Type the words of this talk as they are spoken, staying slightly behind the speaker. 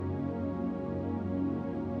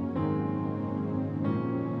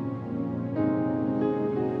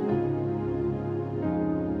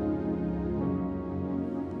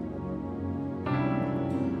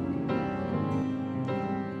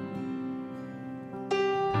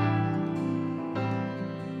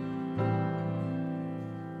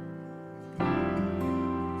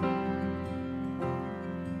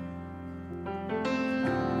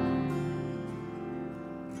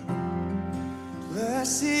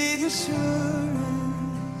with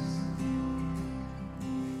assurance.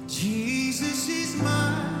 Jesus is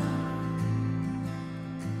mine.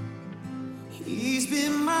 He's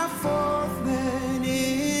been my fourth man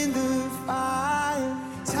in the fire,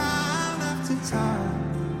 time after time.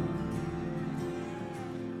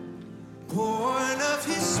 Born of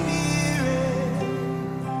his spirit,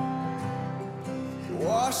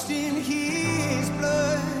 washed in his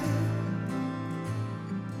blood,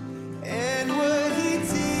 and what he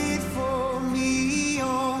did for me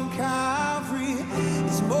on Calvary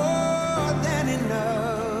is more than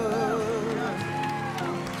enough.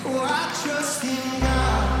 Oh, I trust in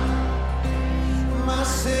God, my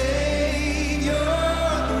Savior,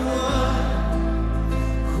 the one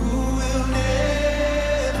who will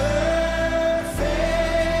never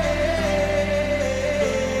fail.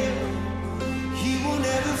 He will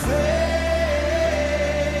never fail.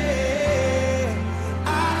 I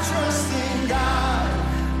trust in God,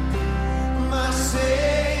 my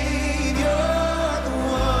Savior, the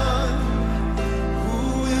one who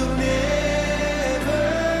will never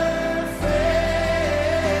fail.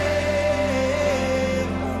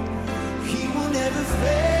 He will never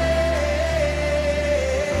fail.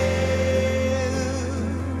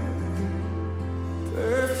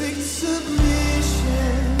 Perfect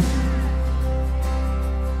submission,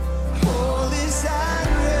 all is at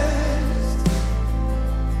rest.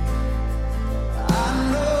 I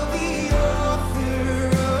know the author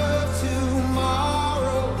of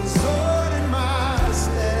tomorrow is ordering my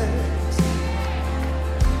steps.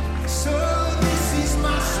 So this is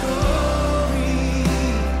my story,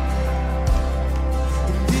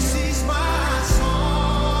 this is my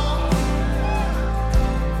song.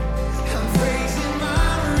 I'm praising my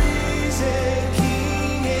risen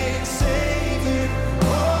King and Savior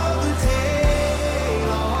all the day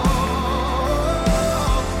long.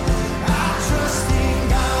 I trust in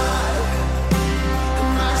God,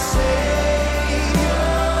 my Savior,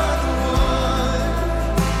 the one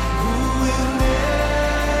who will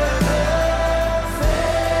never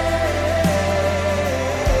fail.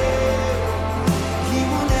 He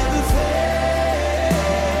will never fail.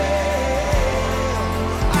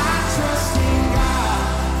 I trust in God,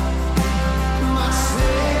 my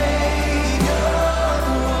Savior,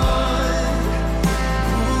 the one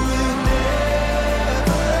who will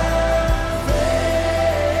never fail.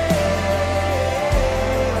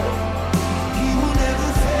 He will never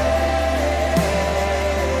fail.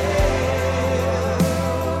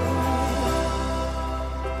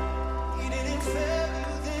 He didn't fail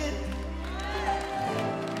you then.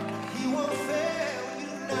 He won't fail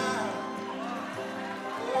you now.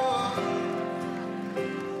 Oh.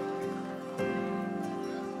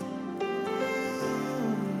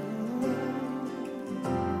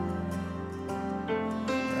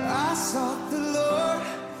 I sought the Lord,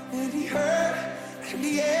 and he heard, and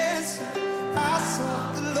he answered. I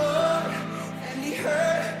sought the Lord, and he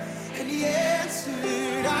heard, and he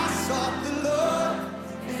answered. I sought the Lord,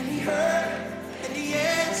 and he heard, and he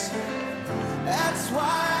answered. That's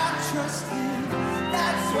why I trust him.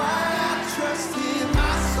 That's why I trust him. I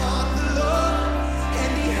sought the Lord,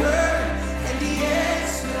 and he heard, and he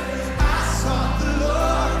answered. I sought the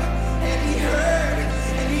Lord, and he heard,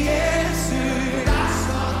 and he answered. I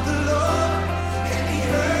sought the Lord, and he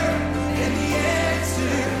heard, and he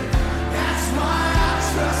answered. That's why I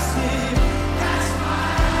trust him. That's my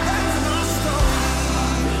story.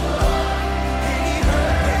 And he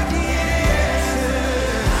heard, and he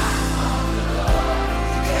answered.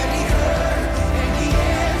 And he heard, and he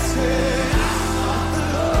answered.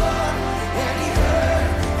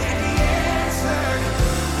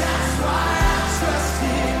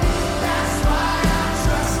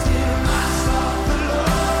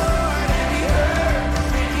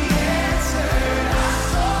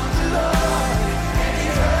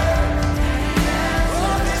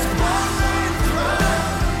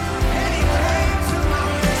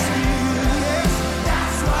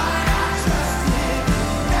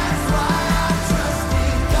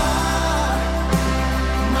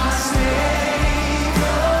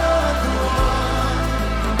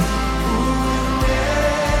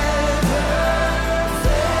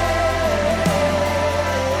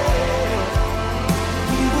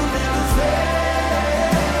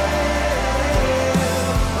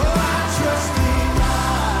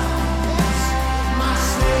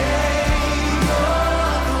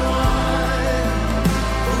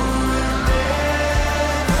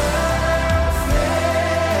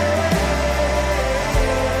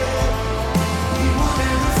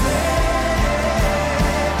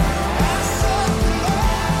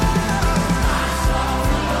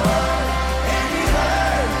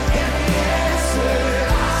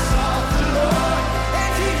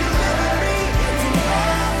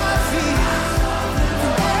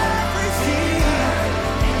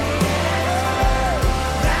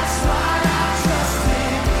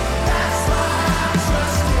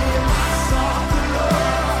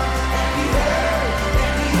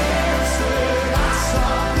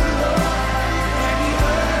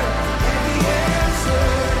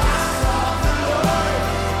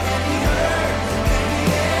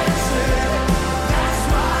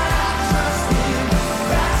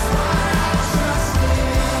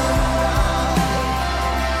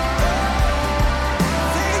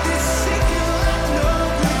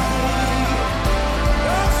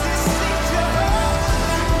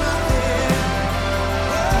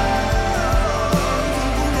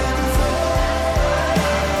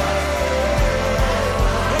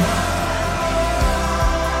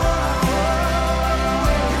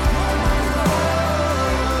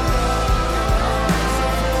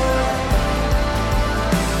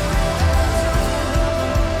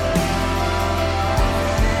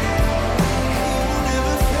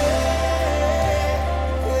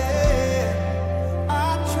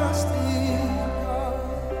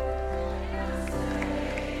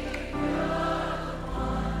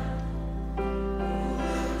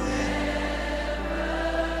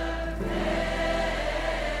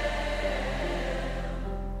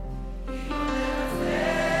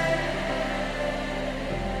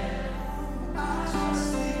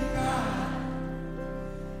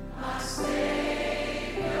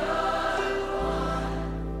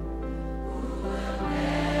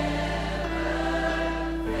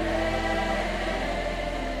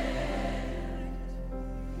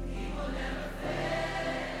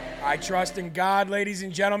 I trust in God, ladies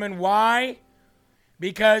and gentlemen. Why?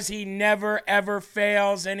 Because he never, ever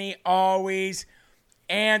fails, and he always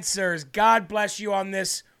answers. God bless you on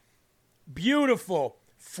this beautiful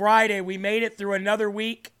Friday. We made it through another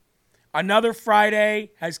week. Another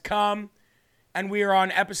Friday has come, and we are on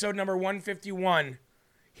episode number 151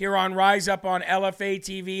 here on Rise Up on LFA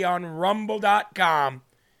TV on Rumble.com.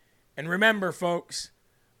 And remember, folks,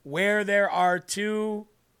 where there are two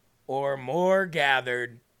or more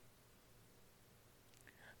gathered,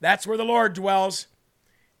 that's where the Lord dwells.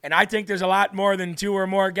 And I think there's a lot more than two or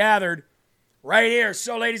more gathered right here.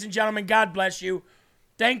 So, ladies and gentlemen, God bless you.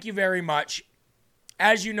 Thank you very much.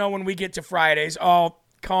 As you know, when we get to Fridays,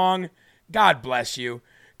 Kong, God bless you.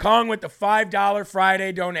 Kong with the $5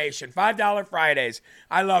 Friday donation. $5 Fridays.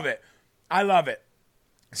 I love it. I love it.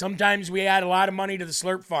 Sometimes we add a lot of money to the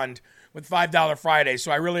Slurp Fund with $5 Fridays,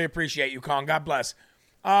 so I really appreciate you, Kong. God bless.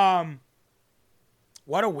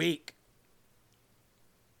 What a week.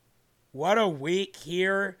 What a week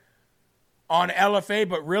here on LFA,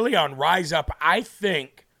 but really on Rise Up. I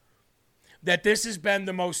think that this has been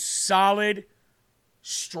the most solid,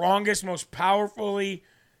 strongest, most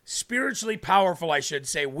spiritually powerful, I should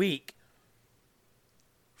say, week.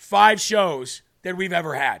 5 shows that we've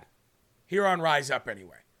ever had here on Rise Up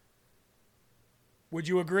anyway. Would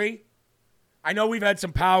you agree? I know we've had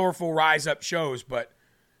some powerful Rise Up shows, but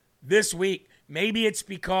this week, maybe it's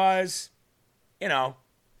because,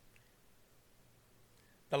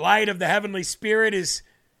 the light of the Heavenly Spirit is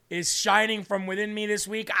shining from within me this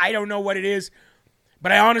week. I don't know what it is,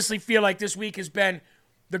 but I honestly feel like this week has been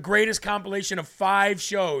the greatest compilation of 5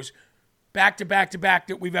 shows back to back to back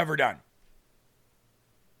that we've ever done.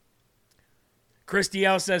 Christy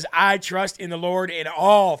L says, I trust in the Lord in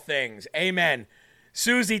all things. Amen.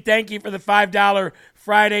 Susie, thank you for the $5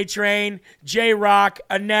 Friday train. J-Rock,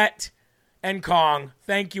 Annette, and Kong,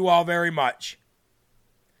 thank you all very much.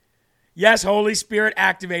 Yes, Holy Spirit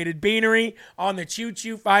activated. Beanery on the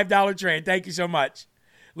choo-choo $5 train. Thank you so much.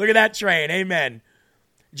 Look at that train. Amen.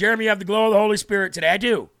 Jeremy, you have the glow of the Holy Spirit today. I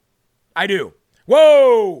do.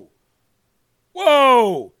 Whoa.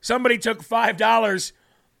 Somebody took $5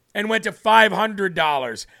 and went to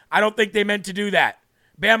 $500. I don't think they meant to do that.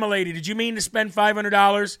 Bama lady, did you mean to spend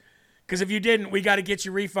 $500? Because if you didn't, we got to get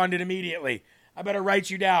you refunded immediately. I better write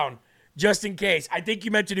you down just in case. I think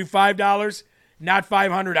you meant to do $5, not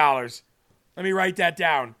 $500. Let me write that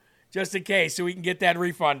down just in case so we can get that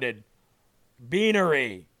refunded.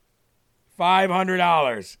 Beanery,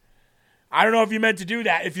 $500. I don't know if you meant to do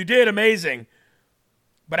that. If you did, amazing.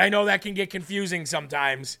 But I know that can get confusing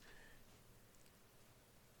sometimes.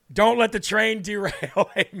 Don't let the train derail.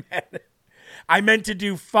 Amen. I meant to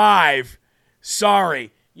do 5.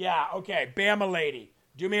 Sorry. Yeah, okay. Bama lady,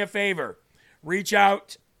 do me a favor. Reach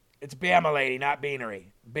out. It's Bama lady, not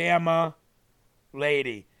Beanery. Bama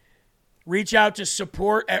lady. Reach out to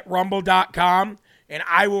support@rumble.com, and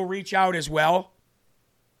I will reach out as well.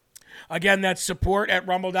 Again, that's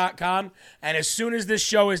support@rumble.com, and as soon as this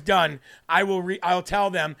show is done, I'll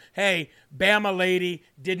tell them, hey, Bama lady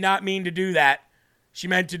did not mean to do that. She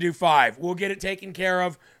meant to do 5. We'll get it taken care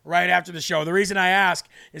of right after the show. The reason I ask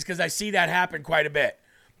is because I see that happen quite a bit.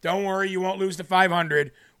 Don't worry, you won't lose the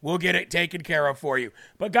 $500. We'll get it taken care of for you.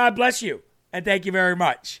 But God bless you, and thank you very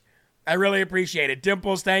much. I really appreciate it.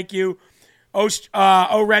 Dimples, thank you.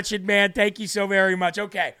 Oh, wretched man, thank you so very much.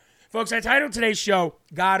 Okay, folks, I titled today's show,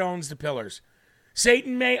 God Owns the Pillars.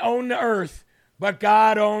 Satan may own the earth, but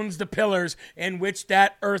God owns the pillars in which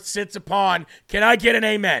that earth sits upon. Can I get an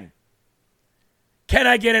amen? Can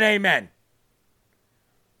I get an amen?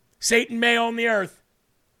 Satan may own the earth,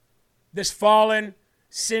 this fallen,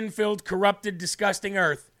 sin-filled, corrupted, disgusting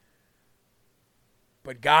earth,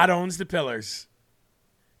 but God owns the pillars.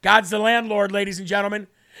 God's the landlord, ladies and gentlemen,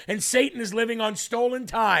 and Satan is living on stolen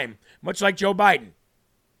time, much like Joe Biden.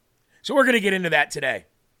 So we're going to get into that today.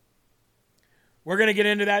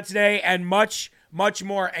 And much, much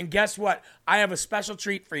more. And guess what? I have a special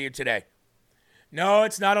treat for you today. No,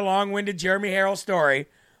 it's not a long-winded Jeremy Harrell story,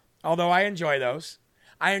 although I enjoy those.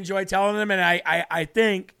 I enjoy telling them, and I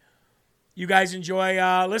think you guys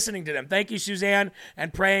enjoy listening to them. Thank you, Suzanne,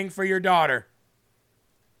 and praying for your daughter.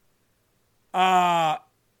 But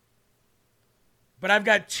I've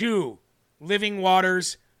got 2 Living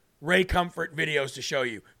Waters Ray Comfort videos to show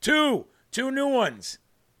you. 2 new ones.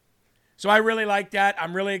 So I really like that.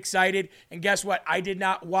 I'm really excited. And guess what? I did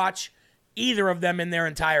not watch either of them in their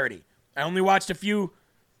entirety. I only watched a few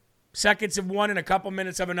seconds of one and a couple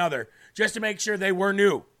minutes of another, just to make sure they were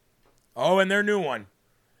new. Oh, and they're new one.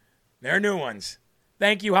 They're new ones.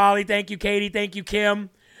 Thank you, Holly. Thank you, Katie. Thank you,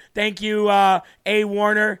 Kim. Thank you, A.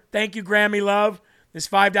 Warner. Thank you, Grammy Love. This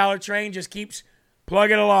 $5 train just keeps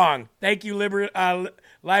plugging along. Thank you,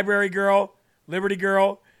 Library Girl, Liberty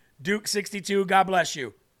Girl, Duke 62. God bless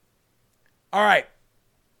you. All right.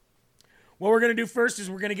 What we're going to do first is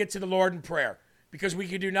we're going to get to the Lord in prayer, because we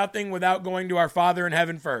can do nothing without going to our Father in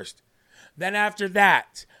heaven first. Then after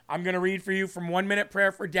that, I'm going to read for you from 1 Minute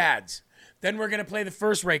Prayer for Dads. Then we're going to play the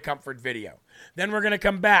First Ray Comfort video. Then we're going to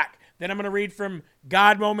come back. Then I'm going to read from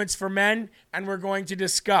God Moments for Men, and we're going to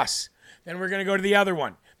discuss. Then we're going to go to the other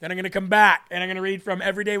one. Then I'm going to come back, and I'm going to read from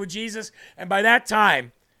Every Day with Jesus. And by that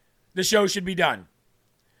time, the show should be done.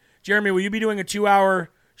 Jeremy, will you be doing a 2-hour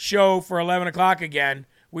show for 11 o'clock again?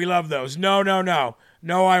 We love those. No.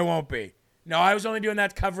 No, I won't be. No, I was only doing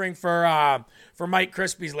that covering for Mike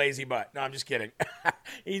Crispy's lazy butt. No, I'm just kidding.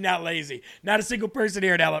 He's not lazy. Not a single person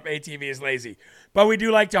here at LFA TV is lazy. But we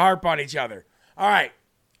do like to harp on each other. All right.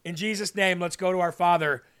 In Jesus' name, let's go to our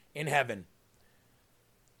Father in heaven.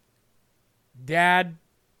 Dad,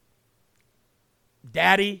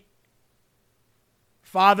 Daddy,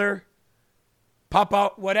 Father,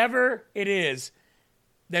 Papa, whatever it is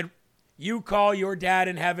that you call your dad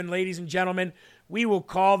in heaven, ladies and gentlemen, we will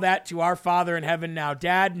call that to our Father in heaven now.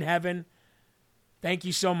 Dad in heaven, thank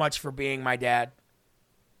you so much for being my dad.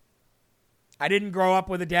 I didn't grow up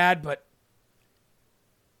with a dad, but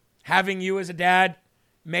having you as a dad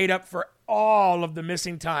made up for all of the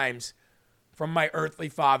missing times from my earthly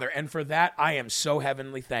father. And for that, I am so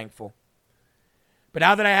heavenly thankful. But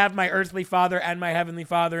now that I have my earthly father and my heavenly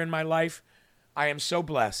Father in my life, I am so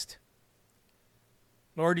blessed.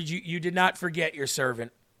 Lord, you did not forget your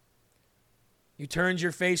servant. You turned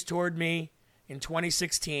your face toward me in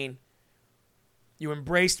 2016. You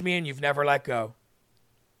embraced me and you've never let go.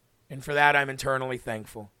 And for that, I'm eternally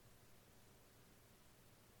thankful.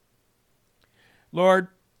 Lord,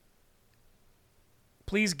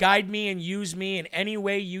 please guide me and use me in any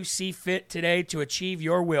way you see fit today to achieve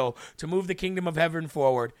your will, to move the kingdom of heaven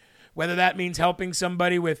forward. Whether that means helping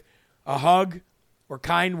somebody with a hug or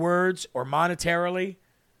kind words or monetarily,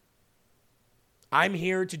 I'm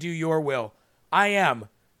here to do your will. I am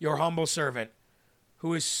your humble servant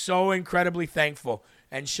who is so incredibly thankful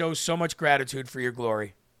and shows so much gratitude for your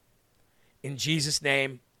glory. In Jesus'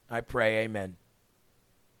 name, I pray, amen.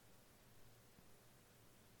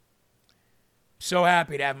 So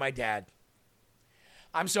happy to have my dad.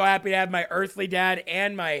 I'm so happy to have my earthly dad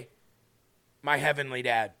and my heavenly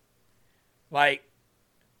dad. Like,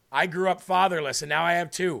 I grew up fatherless and now I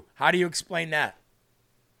have two. How do you explain that?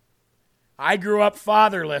 I grew up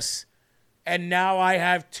fatherless and now I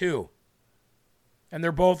have two. And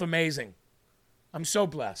they're both amazing. I'm so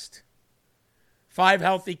blessed. 5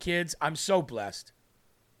 healthy kids. I'm so blessed.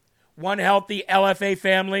 1 healthy LFA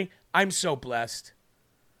family. I'm so blessed.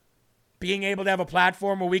 Being able to have a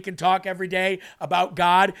platform where we can talk every day about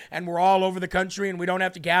God, and we're all over the country and we don't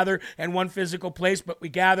have to gather in one physical place, but we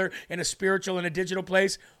gather in a spiritual and a digital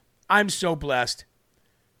place. I'm so blessed.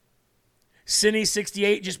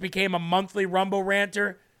 Cinny68 just became a monthly Rumble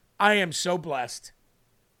ranter. I am so blessed.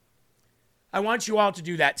 I want you all to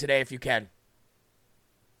do that today if you can.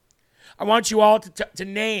 I want you all to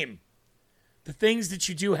name the things that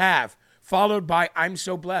you do have, followed by I'm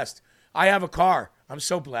so blessed. I have a car. I'm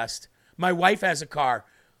so blessed. My wife has a car.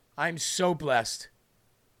 I'm so blessed.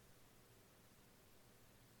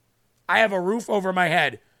 I have a roof over my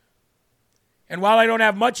head. And while I don't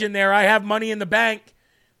have much in there, I have money in the bank.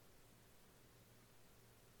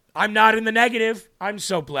 I'm not in the negative. I'm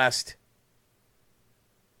so blessed.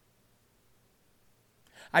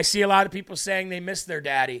 I see a lot of people saying they miss their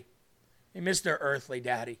daddy. They miss their earthly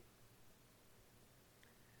daddy.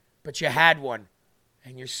 But you had one,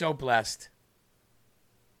 and you're so blessed.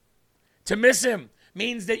 To miss him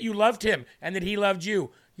means that you loved him and that he loved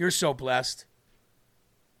you. You're so blessed.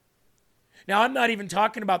 Now, I'm not even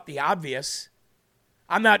talking about the obvious.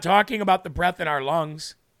 I'm not talking about the breath in our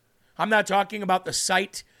lungs. I'm not talking about the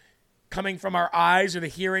sight coming from our eyes or the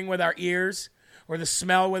hearing with our ears or the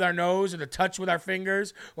smell with our nose or the touch with our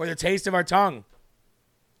fingers or the taste of our tongue.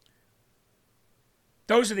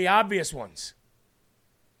 Those are the obvious ones.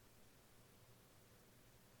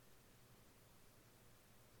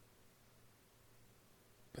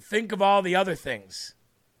 But think of all the other things.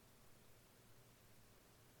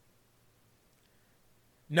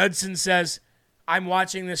 Knudsen says, I'm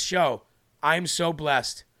watching this show. I'm so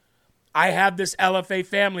blessed. I have this LFA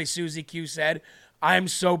family, Susie Q said. I'm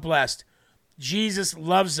so blessed. Jesus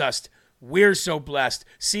loves us. We're so blessed.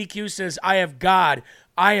 CQ says, I have God.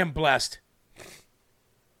 I am blessed.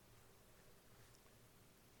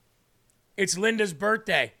 It's Linda's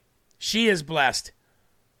birthday. She is blessed.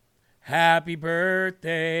 Happy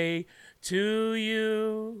birthday to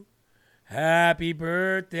you. Happy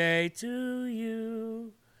birthday to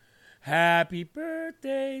you. Happy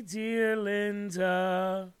birthday, dear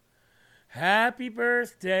Linda. Happy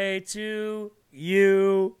birthday to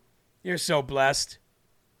you. You're so blessed.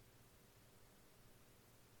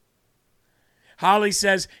 Holly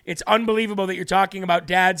says, it's unbelievable that you're talking about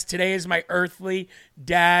dads. Today is my earthly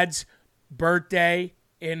dad's birthday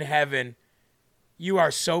in heaven. You are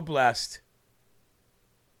so blessed.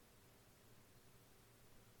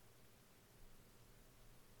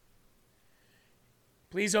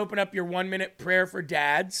 Please open up your 1-minute prayer for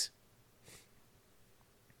dads.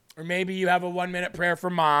 Or maybe you have a 1-minute prayer for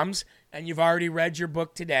moms and you've already read your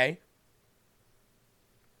book today.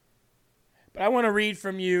 But I want to read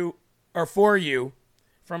from you, or for you,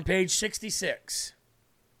 from page 66.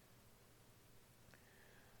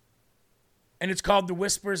 And it's called The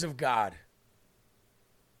Whispers of God.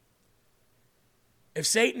 If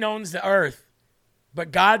Satan owns the earth,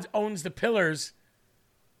 but God owns the pillars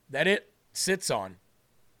that it sits on,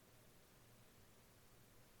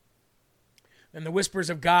 then the whispers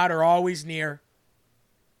of God are always near.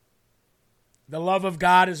 The love of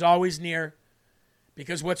God is always near,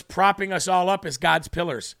 because what's propping us all up is God's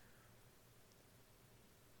pillars.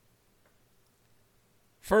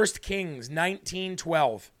 1 Kings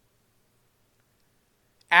 19:12.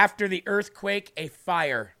 After the earthquake, a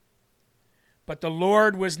fire, but the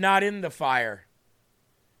Lord was not in the fire.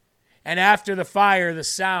 And after the fire, the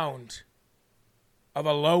sound of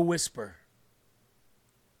a low whisper.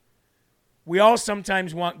 We all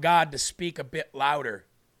sometimes want God to speak a bit louder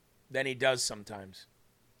than he does sometimes.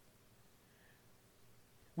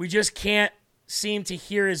 We just can't seem to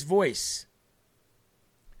hear his voice.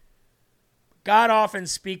 God often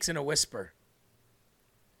speaks in a whisper.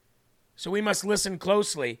 So we must listen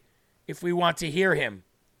closely if we want to hear him.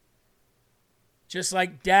 Just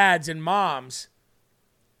like dads and moms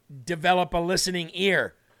develop a listening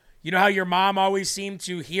ear. You know how your mom always seemed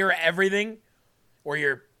to hear everything? Or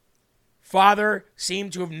your father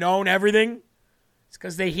seemed to have known everything? It's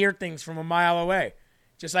because they hear things from a mile away.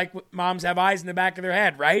 Just like moms have eyes in the back of their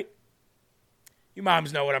head, right? You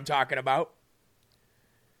moms know what I'm talking about.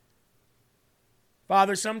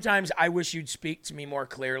 Father, sometimes I wish you'd speak to me more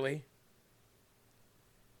clearly.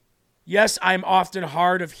 Yes, I'm often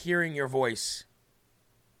hard of hearing your voice.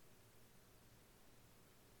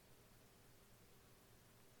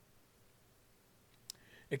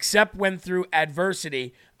 Except when through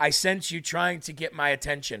adversity, I sense you trying to get my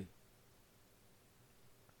attention.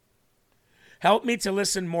 Help me to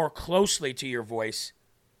listen more closely to your voice,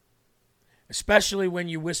 especially when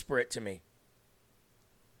you whisper it to me.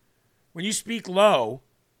 When you speak low,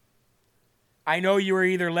 I know you are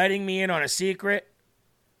either letting me in on a secret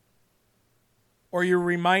or you're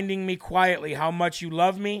reminding me quietly how much you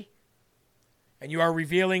love me, and you are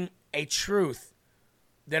revealing a truth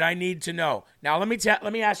that I need to know. Now, let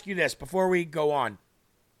me ask you this before we go on.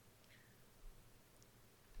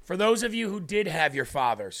 For those of you who did have your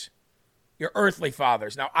fathers, your earthly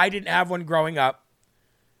fathers. Now, I didn't have one growing up,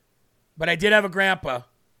 but I did have a grandpa,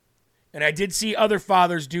 and I did see other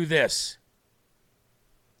fathers do this.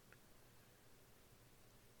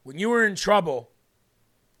 When you were in trouble,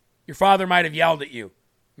 your father might have yelled at you,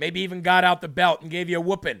 maybe even got out the belt and gave you a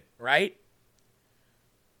whooping, right?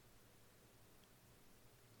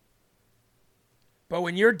 But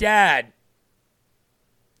when your dad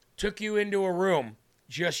took you into a room,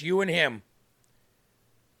 just you and him,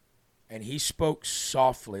 and he spoke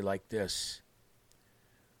softly like this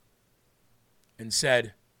and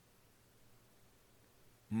said,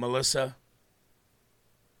 Melissa,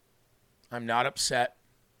 I'm not upset,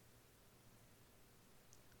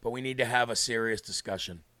 but we need to have a serious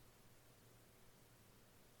discussion.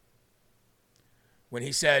 When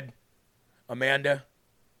he said, Amanda,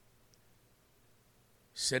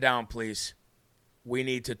 sit down, please. We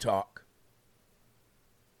need to talk.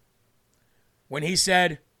 When he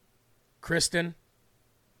said, Kristen,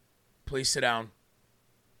 please sit down.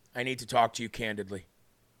 I need to talk to you candidly.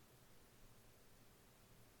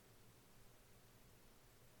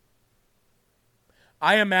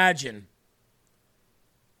 I imagine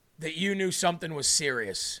that you knew something was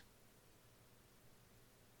serious.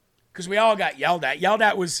 Because we all got yelled at. Yelled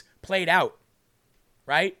at was played out,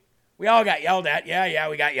 right? We all got yelled at. Yeah,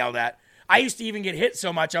 we got yelled at. I used to even get hit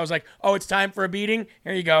so much, I was like, oh, it's time for a beating?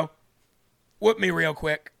 Here you go. Whoop me real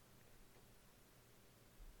quick.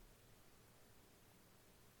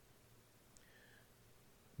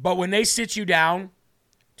 But when they sit you down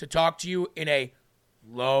to talk to you in a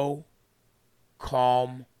low,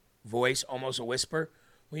 calm voice, almost a whisper,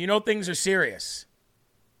 well, you know things are serious.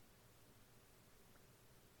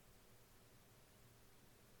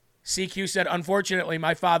 CQ said, unfortunately,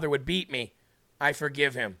 my father would beat me. I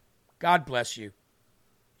forgive him. God bless you.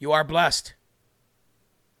 You are blessed.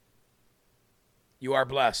 You are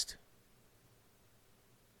blessed.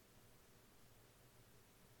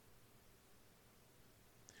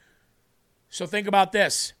 So think about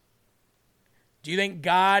this. Do you think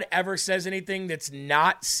God ever says anything that's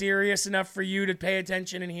not serious enough for you to pay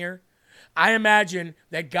attention and hear? I imagine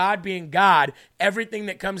that God being God, everything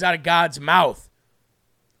that comes out of God's mouth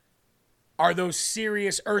are those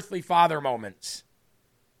serious earthly father moments.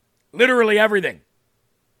 Literally everything.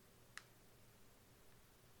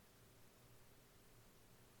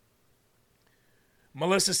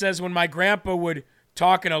 Melissa says, when my grandpa would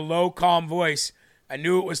talk in a low, calm voice, I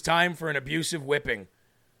knew it was time for an abusive whipping.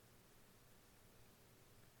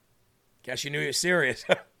 Guess you knew you're serious.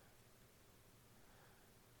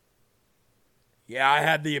 Yeah, I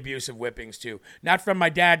had the abusive whippings too. Not from my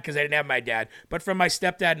dad, because I didn't have my dad, but from my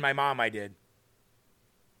stepdad and my mom I did.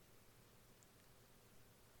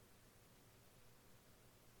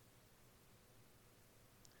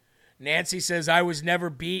 Nancy says, I was never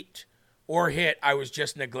beat or hit. I was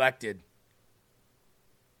just neglected.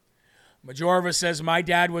 Majorova says, my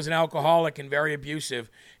dad was an alcoholic and very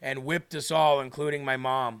abusive and whipped us all, including my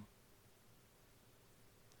mom.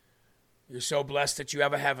 You're so blessed that you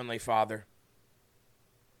have a heavenly Father.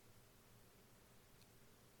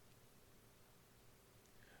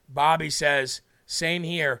 Bobby says, same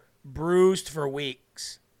here, bruised for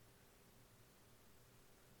weeks.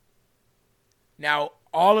 Now,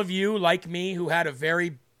 all of you, like me, who had a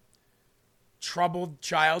very troubled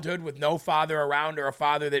childhood with no father around or a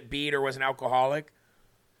father that beat or was an alcoholic,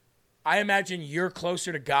 I imagine you're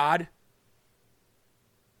closer to God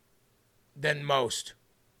than most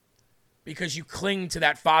because you cling to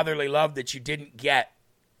that fatherly love that you didn't get.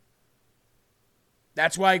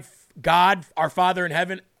 That's why God, our Father in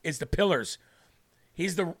heaven, is the pillars. He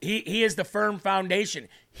is the firm foundation.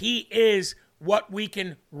 He is what we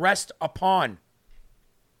can rest upon.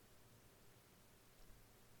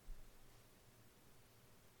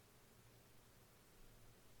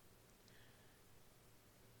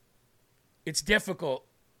 It's difficult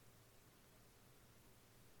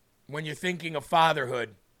when you're thinking of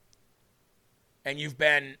fatherhood and you've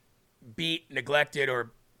been beat, neglected,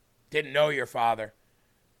 or didn't know your father.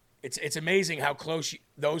 It's amazing how close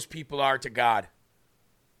those people are to God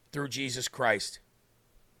through Jesus Christ,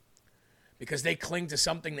 because they cling to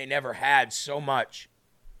something they never had so much.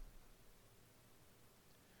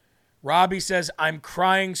 Robbie says, I'm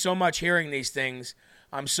crying so much hearing these things.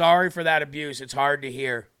 I'm sorry for that abuse. It's hard to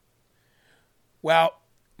hear. Well,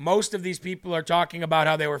 most of these people are talking about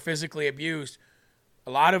how they were physically abused.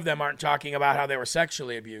 A lot of them aren't talking about how they were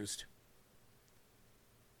sexually abused.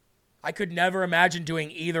 I could never imagine doing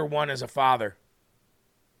either one as a father.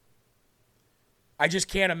 I just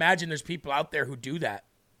can't imagine there's people out there who do that.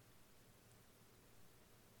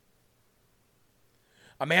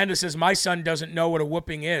 Amanda says, my son doesn't know what a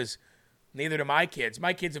whooping is. Neither do my kids.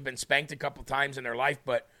 My kids have been spanked a couple times in their life,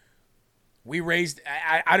 but we raised,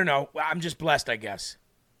 I don't know. I'm just blessed, I guess.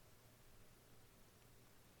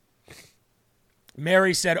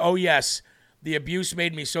 Mary said, oh yes, the abuse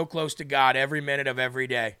made me so close to God every minute of every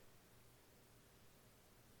day.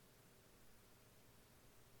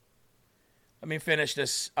 Let me finish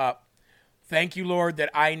this up. Thank you, Lord,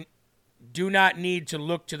 that I do not need to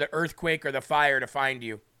look to the earthquake or the fire to find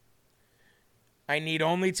you. I need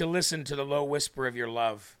only to listen to the low whisper of your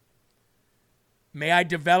love. May I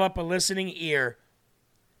develop a listening ear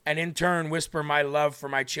and in turn whisper my love for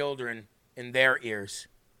my children in their ears.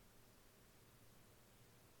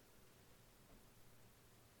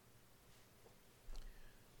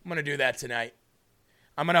 I'm going to do that tonight.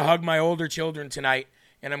 I'm going to hug my older children tonight,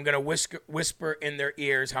 and I'm going to whisper in their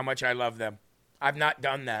ears how much I love them. I've not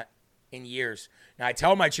done that in years. Now, I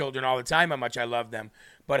tell my children all the time how much I love them,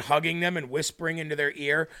 but hugging them and whispering into their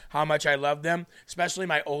ear how much I love them, especially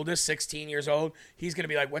my oldest, 16 years old, he's going to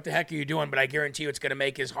be like, what the heck are you doing? But I guarantee you it's going to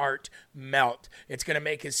make his heart melt. It's going to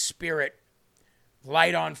make his spirit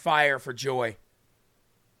light on fire for joy.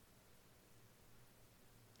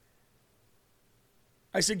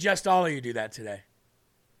 I suggest all of you do that today.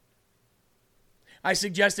 I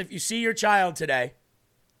suggest if you see your child today,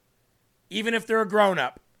 even if they're a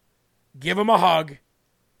grown-up, give them a hug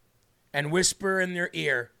and whisper in their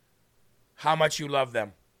ear how much you love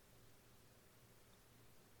them.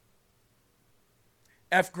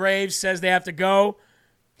 F. Graves says they have to go.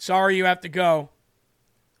 Sorry you have to go.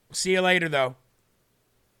 See you later, though.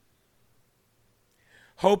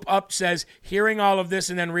 Hope Up says, hearing all of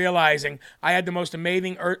this and then realizing I had the most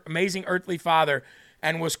amazing earthly father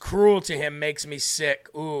and was cruel to him makes me sick.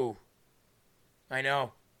 Ooh. I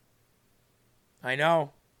know.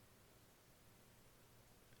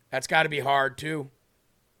 That's got to be hard, too.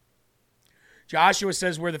 Joshua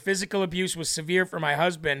says, where the physical abuse was severe for my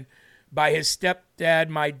husband by his stepdad,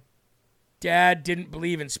 my dad didn't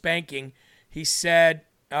believe in spanking. He said,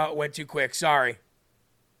 oh, it went too quick. Sorry.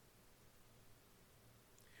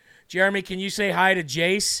 Jeremy, can you say hi to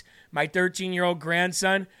Jace, my 13-year-old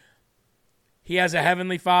grandson? He has a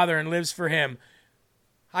heavenly father and lives for him.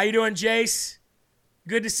 How you doing, Jace?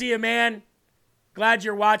 Good to see you, man. Glad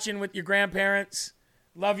you're watching with your grandparents.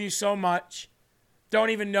 Love you so much. Don't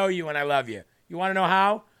even know you and I love you. You want to know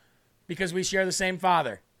how? Because we share the same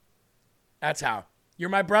father. That's how. You're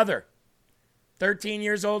my brother. 13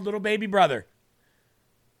 years old little baby brother.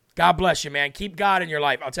 God bless you, man. Keep God in your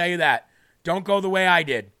life. I'll tell you that. Don't go the way I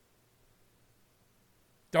did.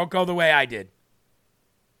 Don't go the way I did.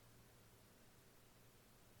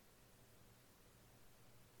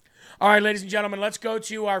 All right, ladies and gentlemen, let's go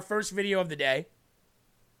to our first video of the day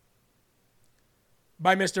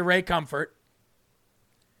by Mr. Ray Comfort.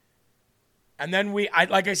 And then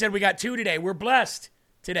like I said, we got 2 today. We're blessed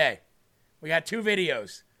today. We got 2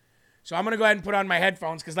 videos. So I'm going to go ahead and put on my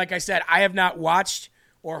headphones because, like I said, I have not watched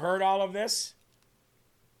or heard all of this.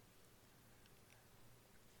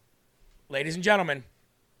 Ladies and gentlemen,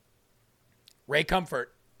 Ray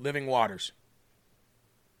Comfort, Living Waters.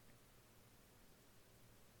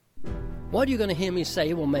 What you're going to hear me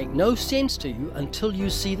say will make no sense to you until you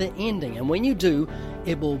see the ending. And when you do,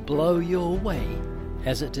 it will blow you away,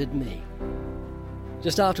 as it did me.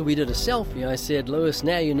 Just after we did a selfie, I said, Lewis,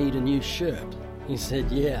 now you need a new shirt. He said,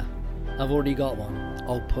 yeah, I've already got one.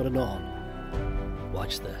 I'll put it on.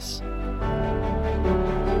 Watch this.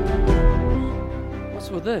 What's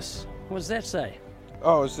with this? What does that say?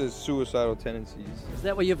 Oh, it says suicidal tendencies. Is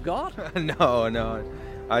that what you've got? No.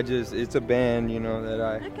 It's a band,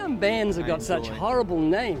 that How come bands have got such horrible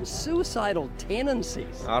names? Suicidal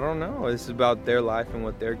tendencies. I don't know. It's about their life and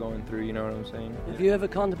what they're going through, you know what I'm saying? Have you ever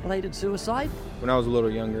contemplated suicide? When I was a little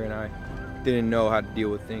younger and I didn't know how to deal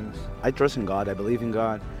with things. I trust in God, I believe in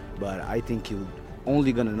God, but I think you're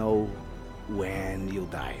only gonna know when you'll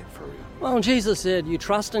die for real. Well, Jesus said, you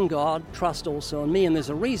trust in God, trust also in me, and there's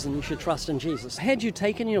a reason you should trust in Jesus. Had you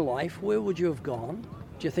taken your life, where would you have gone?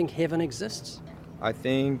 Do you think heaven exists? I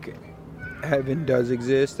think heaven does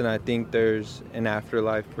exist, and I think there's an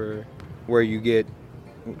afterlife where you get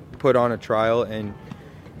put on a trial and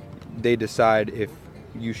they decide if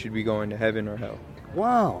you should be going to heaven or hell.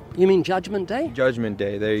 Wow. You mean Judgment Day? Judgment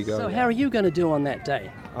Day, there you go. So how are you going to do on that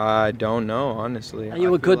day? I don't know, honestly. Are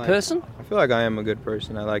you a good person? I feel like I am a good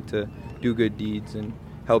person. I like to do good deeds and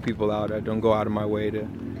help people out. I don't go out of my way to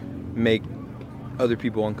make other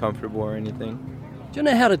people uncomfortable or anything. Do you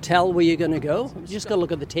know how to tell where you're going to go? You just got to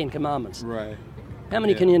look at the 10 Commandments. Right. How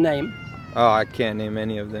many can you name? Oh, I can't name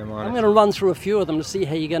any of them, honestly. I'm going to run through a few of them to see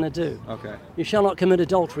how you're going to do. Okay. You shall not commit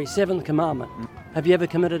adultery, 7th commandment. Have you ever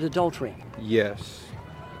committed adultery? Yes.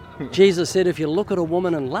 Jesus said if you look at a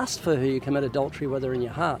woman and lust for her, you commit adultery with her in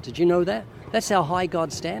your heart. Did you know that? That's how high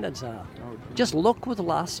God's standards are. Just look with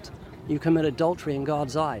lust, you commit adultery in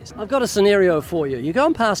God's eyes. I've got a scenario for you. You're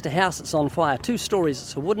going past a house that's on fire, 2 stories,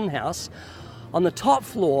 it's a wooden house. On the top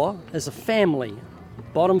floor is a family.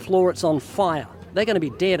 Bottom floor, it's on fire. They're going to be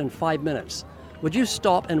dead in 5 minutes. Would you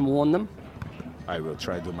stop and warn them? I will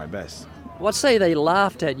try to do my best. What say they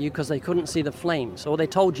laughed at you because they couldn't see the flames, or they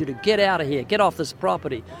told you to get out of here, get off this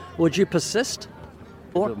property? Would you persist?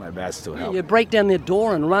 I'll do my best to help. You break down their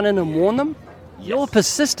door and run in and warn them? Yes. Your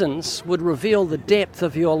persistence would reveal the depth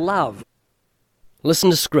of your love. Listen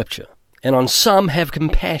to Scripture. And on some have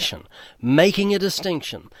compassion, making a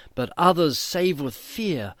distinction, but others save with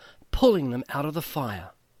fear, pulling them out of the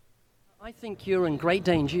fire. I think you're in great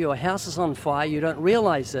danger. Your house is on fire. You don't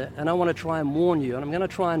realize it, and I want to try and warn you. And I'm going to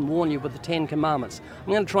try and warn you with the 10 Commandments.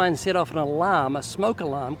 I'm going to try and set off an alarm, a smoke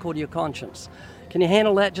alarm called your conscience. Can you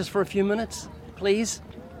handle that just for a few minutes, please?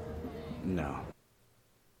 No.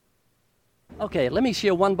 Okay, let me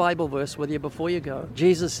share one Bible verse with you before you go.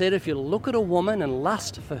 Jesus said, if you look at a woman and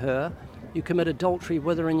lust for her, you commit adultery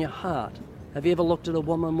with her in your heart. Have you ever looked at a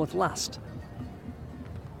woman with lust?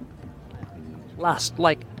 Lust,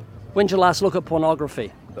 like, when did you last look at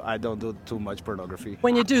pornography? I don't do too much pornography.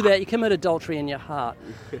 When you do that, you commit adultery in your heart.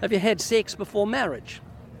 Have you had sex before marriage?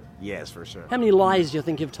 Yes, for sure. How many lies do you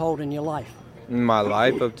think you've told in your life? In my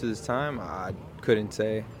life up to this time, I couldn't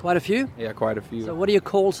say. Quite a few? Yeah, quite a few. So what do you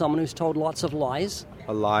call someone who's told lots of lies?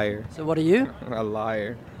 A liar. So what are you? A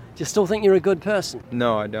liar. Do you still think you're a good person?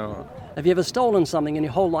 No, I don't. Have you ever stolen something in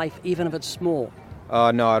your whole life, even if it's small?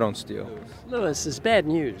 No, I don't steal. Lewis, it's bad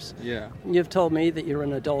news. Yeah. You've told me that you're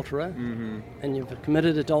an adulterer, and you've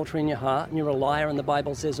committed adultery in your heart, and you're a liar, and the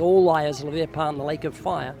Bible says all liars will have their part in the lake of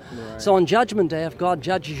fire. Right. So on Judgment Day, if God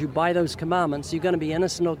judges you by those commandments, you're going to be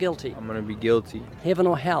innocent or guilty, I'm going to be guilty. heaven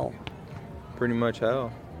or hell. Pretty much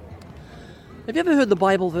hell. Have you ever heard the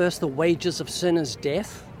Bible verse, the wages of sin is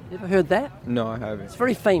death? You ever heard that? No, I haven't. It's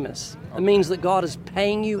very famous. It means that God is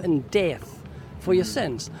paying you in death for your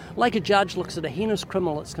sins. Like a judge looks at a heinous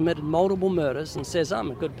criminal that's committed multiple murders and says,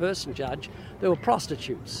 I'm a good person, Judge. They were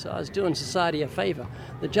prostitutes. I was doing society a favor.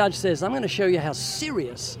 The judge says, I'm going to show you how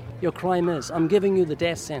serious your crime is. I'm giving you the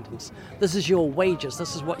death sentence. This is your wages.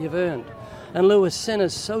 This is what you've earned. And Lewis, sin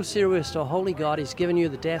is so serious to a holy God, he's given you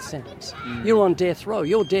the death sentence. You're on death row.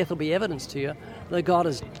 Your death will be evidence to you that God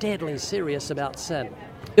is deadly serious about sin.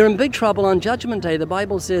 You're in big trouble on Judgment Day. The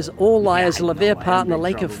Bible says all liars will have their part in the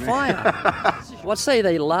lake of fire. What say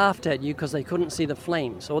they laughed at you because they couldn't see the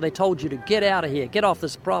flames, or they told you to get out of here, get off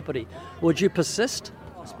this property? Would you persist?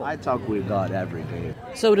 I talk with God every day.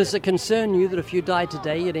 So does it concern you that if you died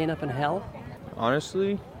today, you'd end up in hell?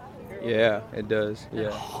 Honestly, yeah, it does. It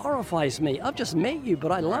Yeah. horrifies me. I've just met you,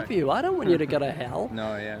 but I love you. I don't want you to go to hell.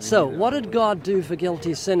 No, yeah. me So neither. what did God do for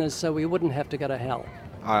guilty sinners so we wouldn't have to go to hell?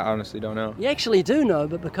 I honestly don't know. You actually do know,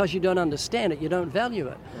 but because you don't understand it, you don't value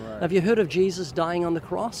it. Right. Have you heard of Jesus dying on the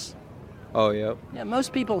cross? Oh, yep. Yeah,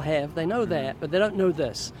 most people have. They know that, but they don't know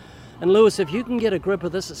this. And Lewis, if you can get a grip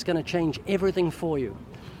of this, it's going to change everything for you.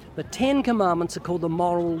 The 10 Commandments are called the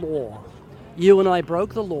moral law. You and I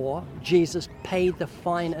broke the law. Jesus paid the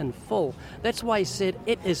fine in full. That's why he said,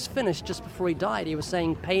 it is finished just before he died. He was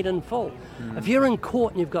saying paid in full. If you're in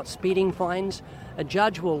court and you've got speeding fines, a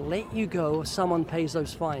judge will let you go if someone pays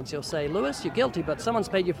those fines. He'll say, Lewis, you're guilty, but someone's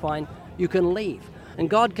paid your fine. You can leave. And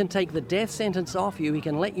God can take the death sentence off you. He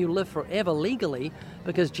can let you live forever legally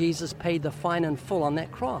because Jesus paid the fine in full on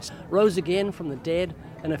that cross. Rose again from the dead.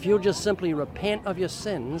 And if you'll just simply repent of your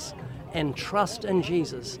sins and trust in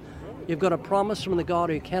Jesus, you've got a promise from the God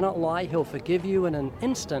who cannot lie. He'll forgive you in an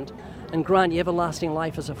instant and grant you everlasting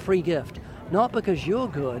life as a free gift. Not because you're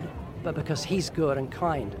good, but because he's good and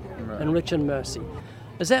kind and rich in mercy.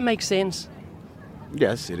 Does that make sense?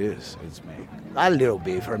 Yes, it is. It's me. A little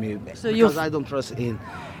bit for me. So you're- because I don't trust in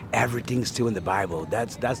everything still in the Bible.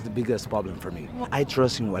 That's the biggest problem for me. I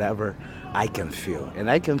trust in whatever I can feel. And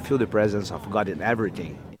I can feel the presence of God in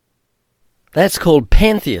everything. That's called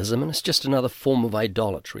pantheism, and it's just another form of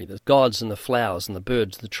idolatry. There's gods in the flowers and the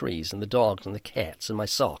birds, the trees, and the dogs and the cats and my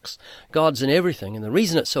socks. God's in everything, and the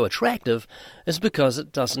reason it's so attractive is because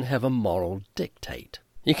it doesn't have a moral dictate.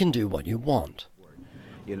 You can do what you want.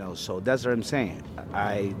 You know, so that's what I'm saying.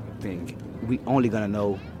 I think we only gonna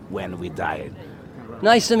know when we die.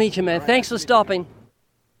 Nice to meet you, man. Thanks for stopping.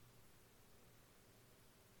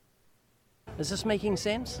 Is this making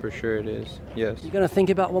sense? For sure it is. Yes. You're going to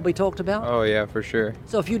think about what we talked about? Oh, yeah, for sure.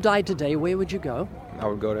 So if you died today, where would you go? I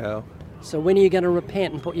would go to hell. So when are you going to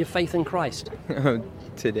repent and put your faith in Christ?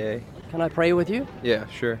 Today. Can I pray with you? Yeah,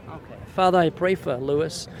 sure. Father, I pray for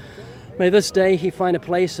Lewis. May this day he find a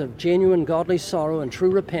place of genuine godly sorrow and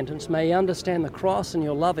true repentance. May he understand the cross and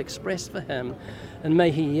your love expressed for him. And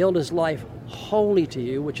may he yield his life wholly to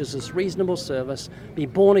you, which is his reasonable service. Be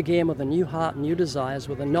born again with a new heart and new desires,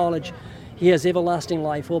 with the knowledge he has everlasting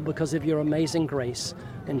life, all because of your amazing grace.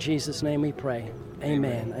 In Jesus' name we pray.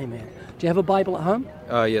 Amen. Amen. Do you have a Bible at home?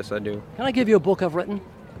 Yes, I do. Can I give you a book I've written?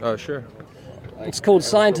 Sure. It's called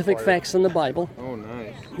Scientific Facts in the Bible. Oh,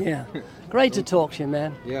 nice. Yeah. Great to talk to you,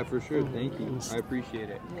 man. Yeah, for sure. Thank you. I appreciate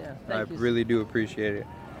it. Yeah, I thank you. really do appreciate it.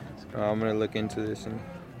 I'm going to look into this and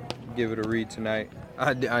give it a read tonight.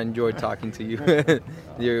 I enjoyed talking to you.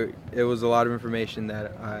 It was a lot of information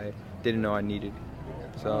that I didn't know I needed.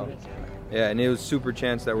 So, yeah, and it was super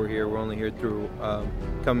chance that we're here. We're only here through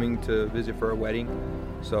coming to visit for a wedding.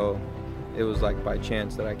 So it was like by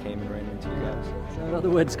chance that I came and ran into you guys. So in other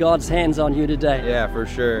words, God's hands on you today. Yeah, for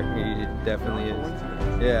sure. It definitely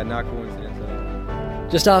is. Yeah, not coincidence at all.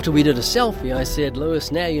 Just after we did a selfie, I said,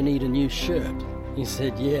 Lewis, now you need a new shirt. He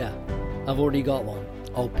said, yeah, I've already got one.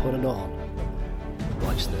 I'll put it on.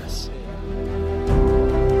 Watch this.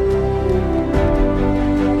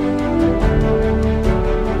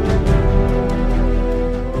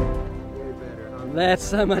 That's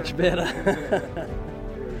so much better.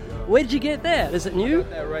 Where did you get that? Is it new?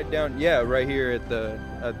 That right down, yeah, right here at the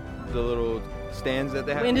little stands that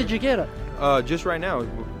they have. When did you get it? Just right now,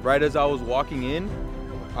 right as I was walking in,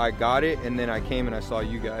 I got it, and then I came and I saw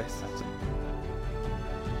you guys.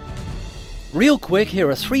 Real quick, here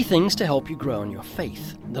are 3 things to help you grow in your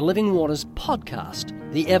faith. The Living Waters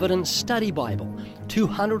podcast, the Evidence Study Bible,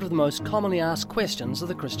 200 of the most commonly asked questions of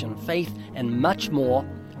the Christian faith, and much more.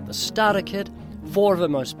 The Starter Kit, 4 of the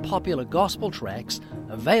most popular gospel tracks,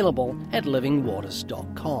 available at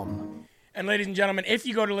livingwaters.com. And ladies and gentlemen, if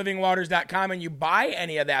you go to livingwaters.com and you buy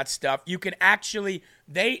any of that stuff, you can actually,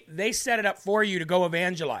 they set it up for you to go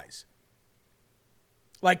evangelize.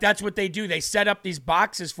 Like, that's what they do. They set up these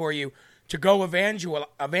boxes for you to go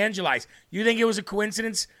evangelize. You think it was a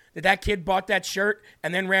coincidence that that kid bought that shirt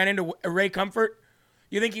and then ran into Ray Comfort?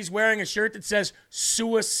 You think he's wearing a shirt that says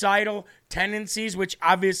Suicidal Tendencies, which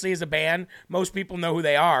obviously is a band. Most people know who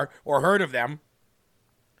they are or heard of them.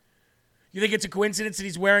 You think it's a coincidence that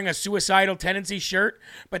he's wearing a Suicidal Tendencies shirt,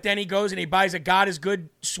 but then he goes and he buys a God is Good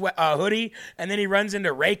hoodie, and then he runs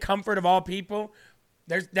into Ray Comfort of all people?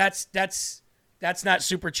 That's not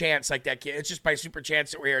super chance like that kid. It's just by super chance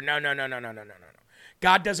that we're here. No.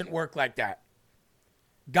 God doesn't work like that.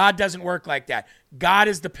 God doesn't work like that. God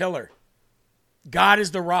is the pillar. God is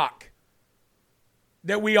the rock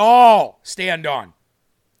that we all stand on,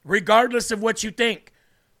 regardless of what you think.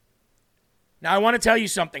 Now, I want to tell you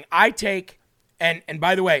something. I take, and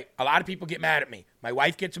by the way, a lot of people get mad at me. My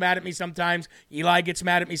wife gets mad at me sometimes. Eli gets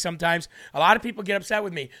mad at me sometimes. A lot of people get upset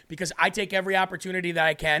with me because I take every opportunity that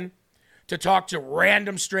I can to talk to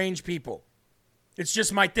random strange people. It's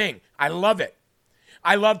just my thing. I love it.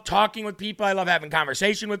 I love talking with people. I love having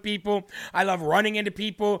conversation with people. I love running into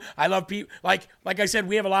people. I love people. Like I said,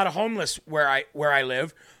 we have a lot of homeless where I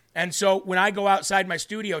live. And so when I go outside my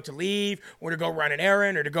studio to leave or to go run an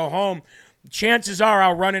errand or to go home, chances are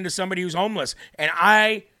I'll run into somebody who's homeless. And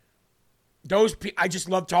I just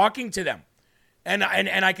love talking to them. And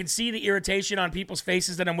I can see the irritation on people's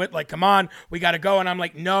faces that I'm with, like, come on, we got to go. And I'm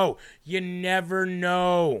like, no, you never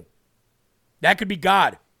know. That could be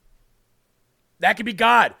God. That could be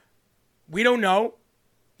God. We don't know.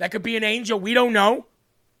 That could be an angel. We don't know.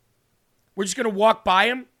 We're just going to walk by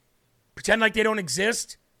him, pretend like they don't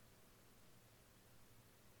exist.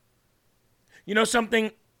 You know something?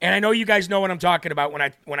 And I know you guys know what I'm talking about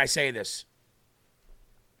when I say this.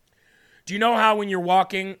 Do you know how when you're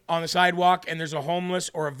walking on the sidewalk and there's a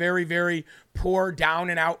homeless or a very, very poor,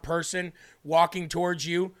 down and out person walking towards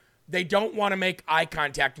you, they don't want to make eye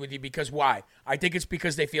contact with you because why? I think it's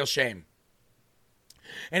because they feel shame.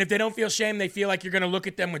 And if they don't feel shame, they feel like you're going to look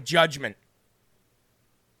at them with judgment.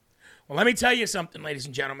 Well, let me tell you something, ladies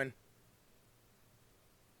and gentlemen.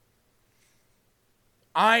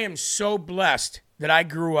 I am so blessed that I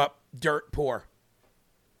grew up dirt poor.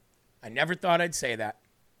 I never thought I'd say that.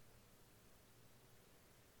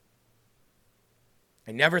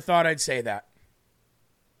 I never thought I'd say that.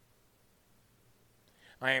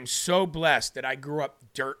 I am so blessed that I grew up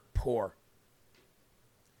dirt poor.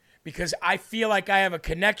 Because I feel like I have a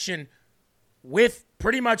connection with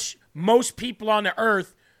pretty much most people on the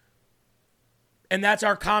earth, and that's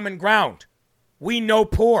our common ground. We know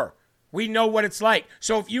poor. We know what it's like.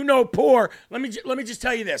 So if you know poor, let me just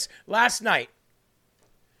tell you this. Last night,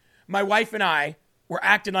 my wife and I were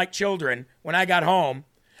acting like children when I got home.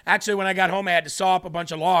 Actually, when I got home, I had to saw up a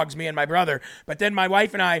bunch of logs, me and my brother. But then my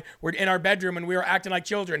wife and I were in our bedroom, and we were acting like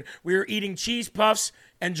children. We were eating cheese puffs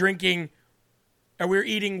and we were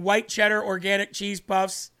eating white cheddar organic cheese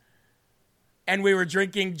puffs, and we were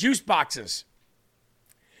drinking juice boxes.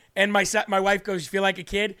 And my wife goes, "You feel like a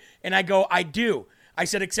kid?" And I go, "I do." I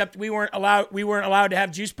said, "Except we weren't allowed to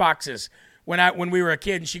have juice boxes when we were a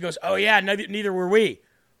kid." And she goes, "Oh yeah, neither were we."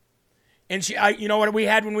 And you know what we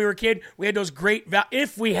had when we were a kid? We had those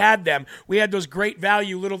if we had them, we had those great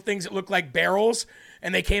value little things that looked like barrels,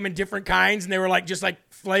 and they came in different kinds, and they were like just like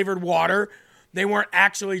flavored water. They weren't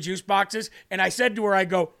actually juice boxes. And I said to her, I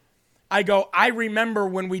go, I remember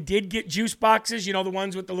when we did get juice boxes, you know, the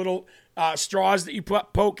ones with the little straws that you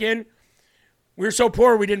poke in. We were so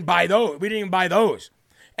poor we didn't buy those. We didn't even buy those.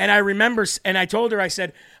 And I remember, and I told her, I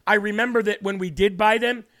said, I remember that when we did buy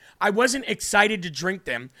them, I wasn't excited to drink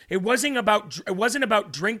them. It wasn't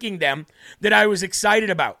about drinking them that I was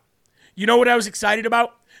excited about. You know what I was excited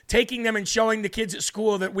about? Taking them and showing the kids at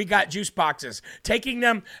school that we got juice boxes. Taking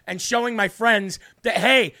them and showing my friends that,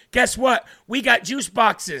 hey, guess what? We got juice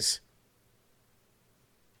boxes.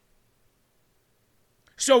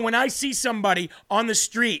 So when I see somebody on the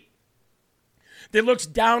street that looks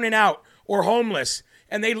down and out or homeless,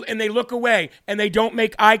 and they look away and they don't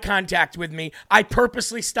make eye contact with me, I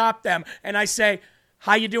purposely stop them and I say,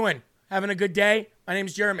 "How you doing? Having a good day? My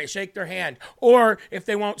name's Jeremy." Shake their hand. Or if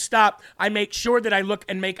they won't stop, I make sure that I look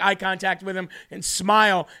and make eye contact with them and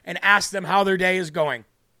smile and ask them how their day is going.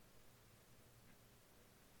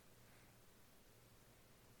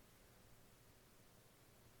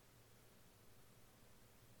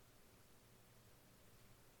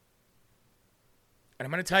 And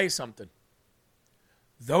I'm going to tell you something.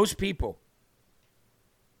 Those people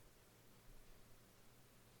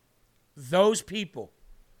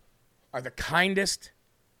are the kindest,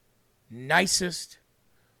 nicest,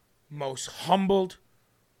 most humbled,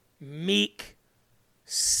 meek,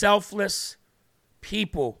 selfless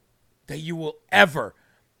people that you will ever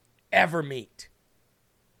meet.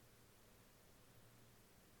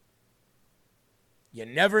 You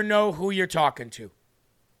never know who you're talking to.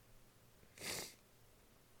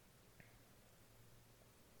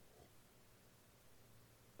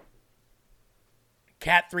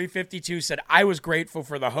 Cat 352 said, I was grateful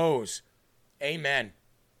for the hose. Amen.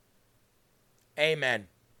 Amen.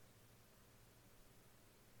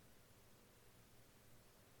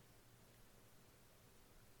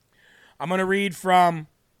 I'm going to read from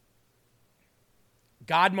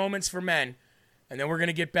God Moments for Men, and then we're going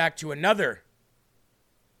to get back to another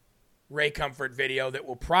Ray Comfort video that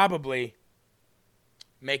will probably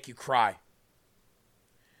make you cry.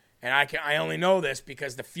 And I only know this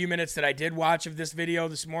because the few minutes that I did watch of this video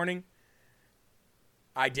this morning,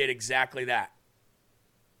 I did exactly that.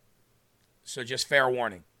 So just fair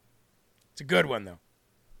warning. It's a good one, though.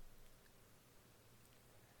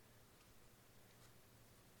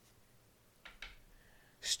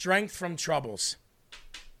 Strength from troubles.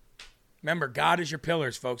 Remember, God is your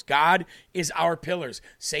pillars, folks. God is our pillars.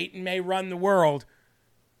 Satan may run the world,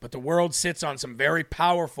 but the world sits on some very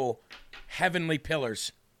powerful heavenly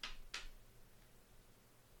pillars.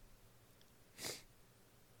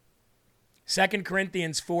 2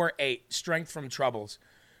 Corinthians 4:8, strength from troubles.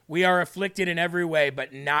 We are afflicted in every way,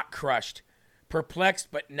 but not crushed. Perplexed,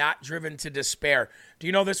 but not driven to despair. Do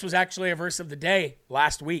you know this was actually a verse of the day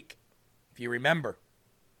last week, if you remember?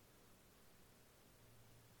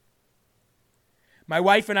 My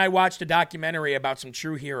wife and I watched a documentary about some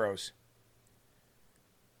true heroes.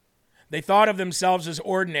 They thought of themselves as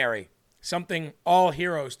ordinary, something all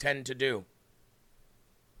heroes tend to do.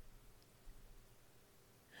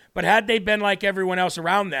 But had they been like everyone else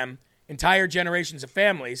around them, entire generations of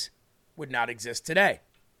families would not exist today.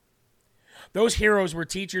 Those heroes were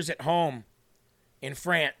teachers at home in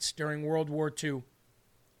France during World War II,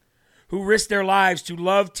 who risked their lives to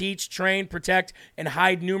love, teach, train, protect, and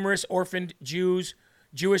hide numerous orphaned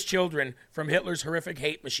Jewish children from Hitler's horrific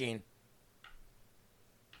hate machine.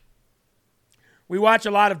 We watch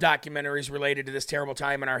a lot of documentaries related to this terrible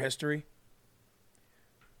time in our history.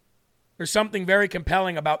 There's something very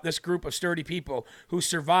compelling about this group of sturdy people who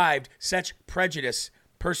survived such prejudice,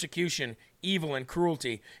 persecution, evil, and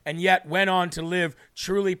cruelty, and yet went on to live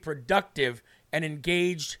truly productive and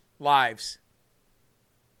engaged lives.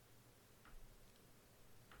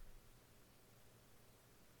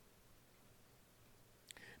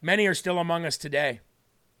 Many are still among us today.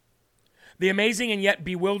 The amazing and yet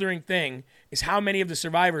bewildering thing is how many of the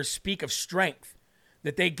survivors speak of strength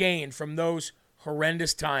that they gained from those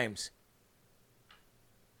horrendous times.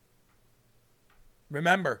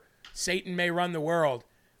 Remember, Satan may run the world,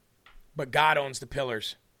 but God owns the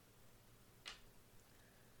pillars.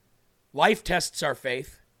 Life tests our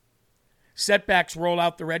faith. Setbacks roll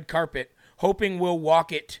out the red carpet, hoping we'll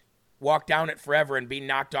walk down it forever and be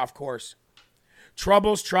knocked off course.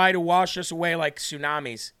 Troubles try to wash us away like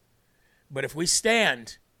tsunamis. But if we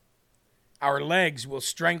stand, our legs will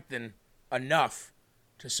strengthen enough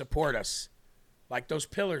to support us, like those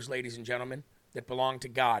pillars, ladies and gentlemen, that belong to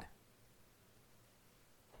God.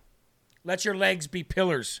 Let your legs be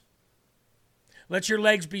pillars. Let your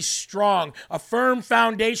legs be strong, a firm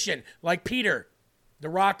foundation, like Peter, the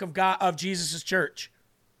rock of God, of Jesus' church.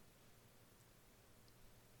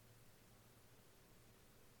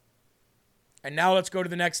 And now let's go to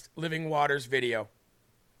the next Living Waters video.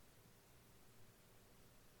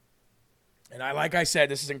 And like I said,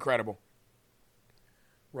 this is incredible.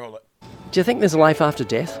 Roll it. Do you think there's life after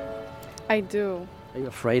death? I do. Are you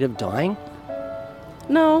afraid of dying?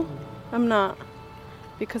 No, I'm not.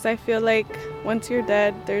 Because I feel like once you're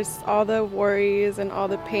dead, there's all the worries and all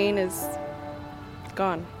the pain is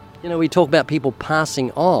gone. You know, we talk about people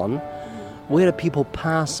passing on. Where do people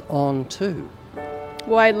pass on to?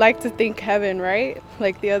 Well, I'd like to think heaven, right?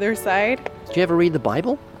 Like the other side. Do you ever read the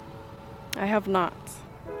Bible? I have not.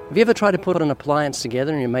 Have you ever tried to put an appliance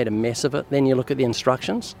together and you made a mess of it, then you look at the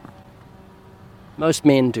instructions? Most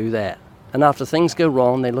men do that. And after things go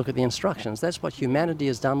wrong, they look at the instructions. That's what humanity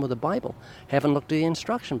has done with the Bible. Haven't looked at the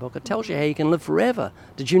instruction book. It tells you how you can live forever.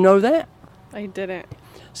 Did you know that? I didn't.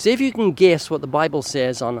 See if you can guess what the Bible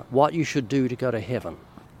says on what you should do to go to heaven.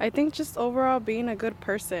 I think just overall being a good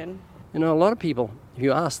person. You know, a lot of people, if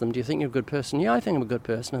you ask them, do you think you're a good person? Yeah, I think I'm a good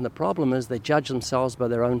person. And the problem is they judge themselves by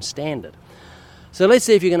their own standard. So let's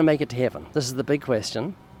see if you're going to make it to heaven. This is the big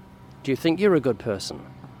question. Do you think you're a good person?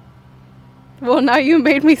 Well, now you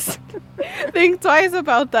made me think twice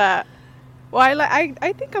about that. Well, I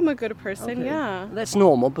think I'm a good person, Okay. yeah. That's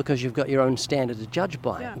normal because you've got your own standard to judge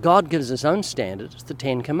by. Yeah. God gives his own standard. It's the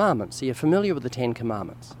 10 Commandments. Are you familiar with the 10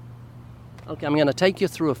 Commandments? Okay, I'm going to take you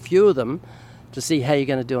through a few of them to see how you're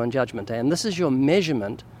going to do on Judgment Day. And this is your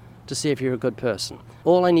measurement to see if you're a good person.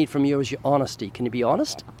 All I need from you is your honesty. Can you be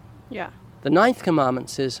honest? Yeah. The 9th commandment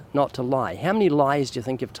says not to lie. How many lies do you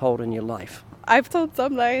think you've told in your life? I've told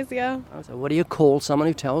some lies, yeah. So what do you call someone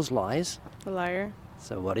who tells lies? A liar.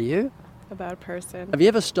 So what are you? A bad person. Have you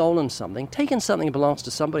ever stolen something, taken something that belongs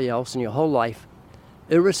to somebody else in your whole life,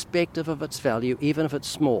 irrespective of its value, even if it's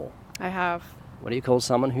small? I have. What do you call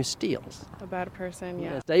someone who steals? A bad person,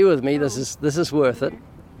 yeah. Stay with me. This is worth it,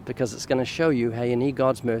 because it's going to show you how you need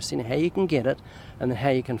God's mercy and how you can get it, and then how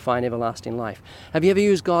you can find everlasting life. Have you ever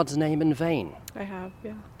used God's name in vain? I have,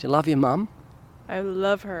 yeah. Do you love your mum? I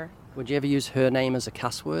love her. Would you ever use her name as a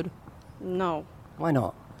cuss word? No. Why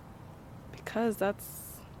not? Because that's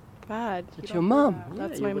bad. It's You your don't do mum. that. Yeah,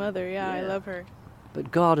 That's you my would- mother, yeah, I yeah. love her.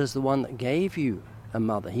 But God is the one that gave you a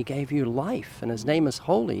mother. He gave you life, and his name is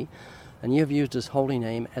holy, and you've used his holy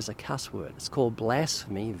name as a cuss word. It's called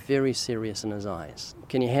blasphemy, very serious in his eyes.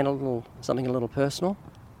 Can you handle something a little personal?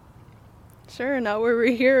 Sure, now we're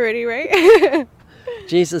here already, right?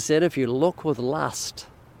 Jesus said if you look with lust,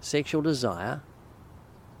 sexual desire,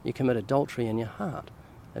 you commit adultery in your heart.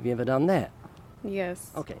 Have you ever done that? Yes.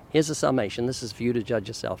 Okay, here's a summation. This is for you to judge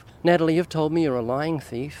yourself. Natalie, you've told me you're a lying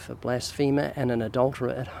thief, a blasphemer, and an adulterer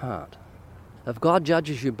at heart. If God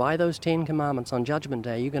judges you by those 10 commandments on Judgment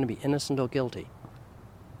Day, you're going to be innocent or guilty,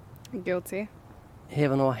 Guilty.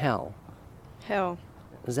 heaven or hell. Hell.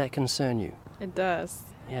 Does that concern you? It does.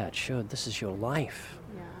 Yeah, it should. This is your life.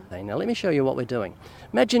 Yeah. Okay, now let me show you what we're doing.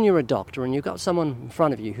 Imagine you're a doctor and you've got someone in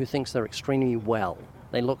front of you who thinks they're extremely well.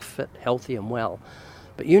 They look fit, healthy, and well.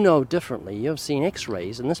 But you know differently. You've seen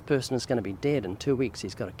x-rays and this person is going to be dead in 2 weeks.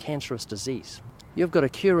 He's got a cancerous disease. You've got a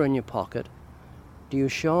cure in your pocket. Do you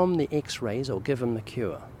show him the x-rays or give him the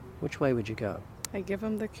cure? Which way would you go? I give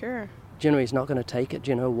him the cure. Do you know he's not going to take it?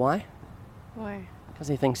 Do you know why? Why? Because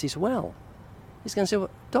he thinks he's well. He's going to say, well,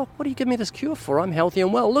 Doc, what do you give me this cure for? I'm healthy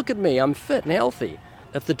and well. Look at me. I'm fit and healthy.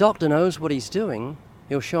 If the doctor knows what he's doing,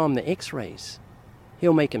 he'll show him the x-rays.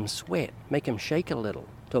 He'll make him sweat, make him shake a little,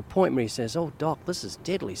 to a point where he says, oh, Doc, this is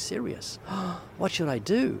deadly serious. What should I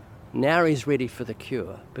do? Now he's ready for the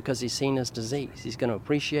cure because he's seen his disease. He's going to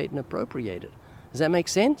appreciate and appropriate it. Does that make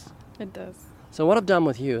sense? It does. So what I've done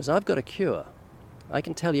with you is I've got a cure. I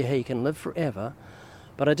can tell you how you can live forever,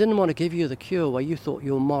 but I didn't want to give you the cure while you thought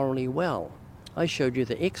you were morally well. I showed you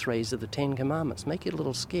the x-rays of the 10 Commandments. Make you a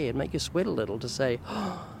little scared, make you sweat a little to say,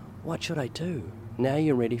 oh, what should I do? Now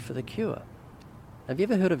you're ready for the cure. Have you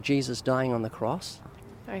ever heard of Jesus dying on the cross?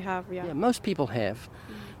 I have, yeah. Yeah, most people have,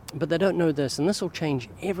 but they don't know this, and this will change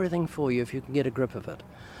everything for you if you can get a grip of it.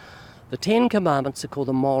 The 10 Commandments are called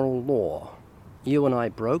the moral law. You and I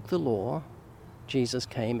broke the law. Jesus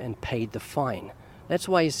came and paid the fine. That's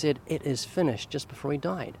why he said, it is finished, just before he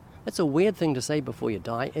died. That's a weird thing to say before you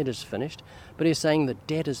die, it is finished, but he's saying the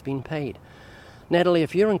debt has been paid. Natalie,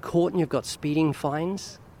 if you're in court and you've got speeding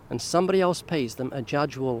fines, and somebody else pays them, a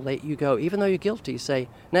judge will let you go. Even though you're guilty, say,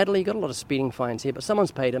 Natalie, you've got a lot of speeding fines here, but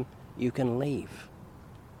someone's paid them, you can leave.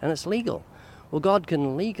 And it's legal. Well, God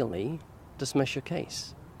can legally dismiss your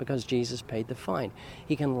case because Jesus paid the fine.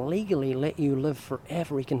 He can legally let you live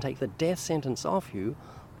forever. He can take the death sentence off you,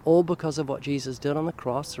 all because of what Jesus did on the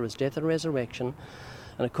cross through his death and resurrection.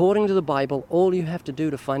 And according to the Bible, all you have to do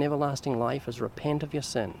to find everlasting life is repent of your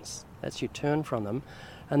sins. That's you turn from them,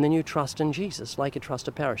 and then you trust in Jesus like you trust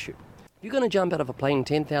a parachute. If you're going to jump out of a plane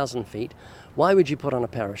 10,000 feet, why would you put on a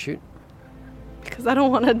parachute? Because I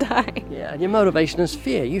don't want to die. Yeah, and your motivation is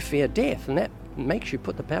fear. You fear death, and that makes you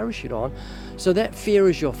put the parachute on. So that fear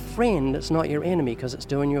is your friend, it's not your enemy, because it's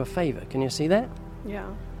doing you a favor. Can you see that? Yeah.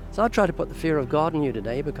 So I try to put the fear of God in you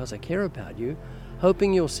today because I care about you,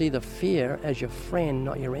 hoping you'll see the fear as your friend,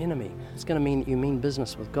 not your enemy. It's going to mean that you mean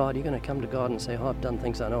business with God. You're going to come to God and say, oh, I've done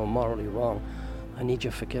things I know are morally wrong. I need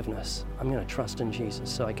your forgiveness. I'm going to trust in Jesus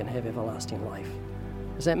so I can have everlasting life.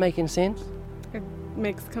 Is that making sense? It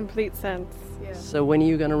makes complete sense. Yeah. So when are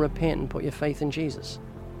you going to repent and put your faith in Jesus?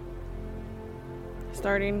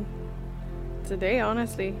 Starting today,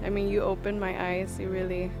 honestly. I mean, you opened my eyes. You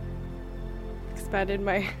really expanded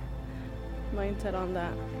my mindset on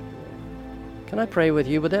that. Can I pray with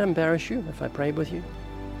you? Would that embarrass you if I prayed with you?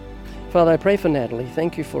 Father, I pray for Natalie.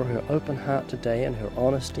 Thank you for her open heart today and her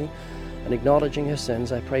honesty and acknowledging her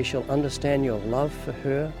sins. I pray she'll understand your love for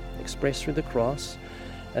her expressed through the cross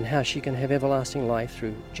and how she can have everlasting life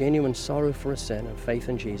through genuine sorrow for her sin and faith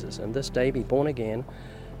in Jesus, and this day be born again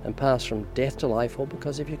and pass from death to life, all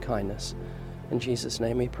because of your kindness. In Jesus'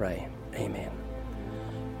 name we pray. Amen.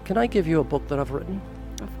 Can I give you a book that I've written?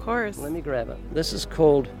 Of course. Let me grab it. This is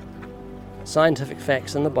called Scientific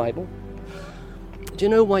Facts in the Bible. Do you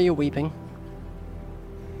know why you're weeping?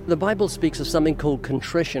 The Bible speaks of something called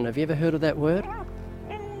contrition. Have you ever heard of that word?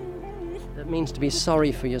 It means to be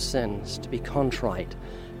sorry for your sins, to be contrite.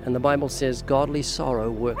 And the Bible says godly sorrow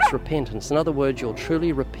works repentance. In other words, you'll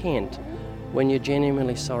truly repent when you're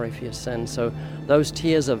genuinely sorry for your sins. So those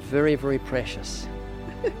tears are very, very precious.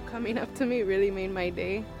 Coming up to me really made my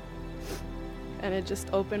day. And it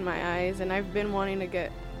just opened my eyes. And I've been wanting to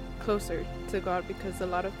get closer to God because a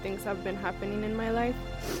lot of things have been happening in my life.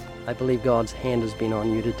 I believe God's hand has been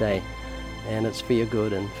on you today, and it's for your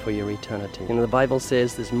good and for your eternity. You know, the Bible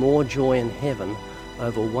says there's more joy in heaven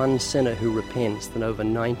over one sinner who repents than over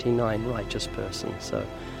 99 righteous persons. So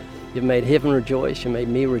you've made heaven rejoice, you made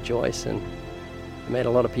me rejoice, and you made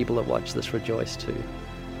a lot of people that watch this rejoice too.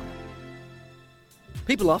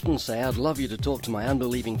 People often say, I'd love you to talk to my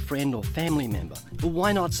unbelieving friend or family member. Well,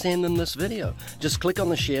 why not send them this video? Just click on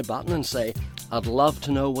the share button and say, I'd love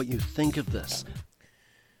to know what you think of this.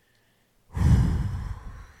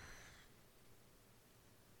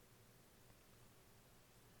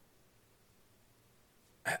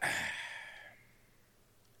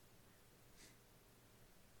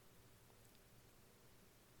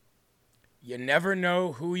 You never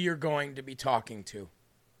know who you're going to be talking to.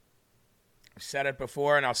 I've said it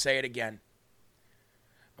before and I'll say it again.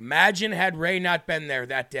 Imagine had Ray not been there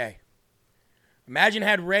that day. Imagine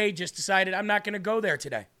had Ray just decided, I'm not going to go there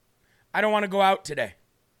today. I don't want to go out today.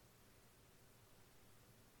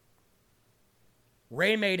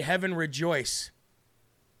 Ray made heaven rejoice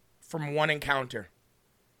from one encounter.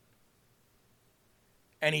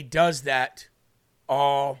 And he does that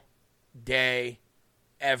all day,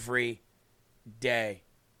 every day.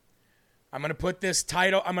 I'm going to put this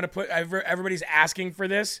title, everybody's asking for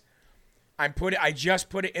this. I just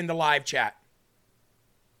put it in the live chat.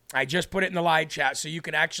 So you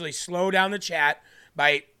can actually slow down the chat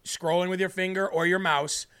by scrolling with your finger or your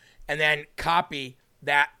mouse and then copy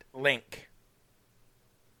that link.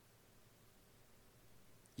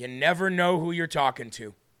 You never know who you're talking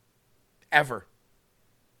to. Ever.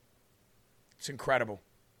 It's incredible.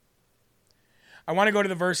 I want to go to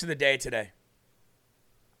the verse of the day today.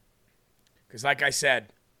 Because like I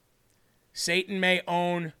said, Satan may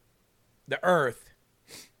own the earth,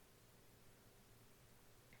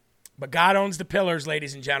 but God owns the pillars,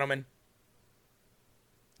 ladies and gentlemen.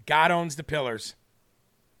 God owns the pillars.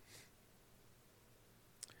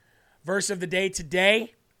 Verse of the day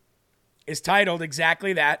today is titled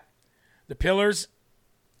exactly that. The pillars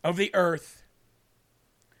of the earth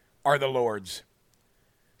are the Lord's.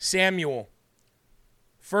 Samuel.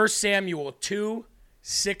 1 Samuel 2,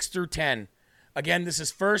 6 through 10. Again, this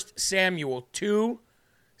is 1 Samuel 2,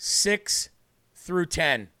 6 through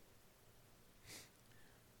 10.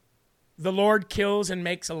 The Lord kills and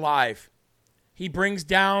makes alive. He brings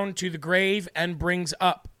down to the grave and brings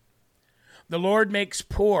up. The Lord makes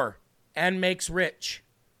poor and makes rich.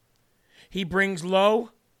 He brings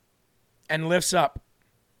low and lifts up.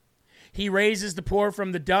 He raises the poor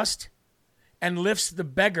from the dust and lifts the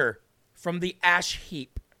beggar from the ash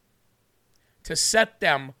heap to set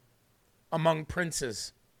them among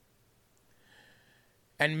princes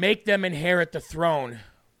and make them inherit the throne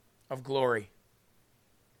of glory.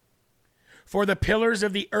 For the pillars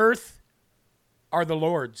of the earth are the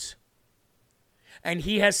Lord's, and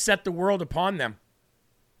he has set the world upon them.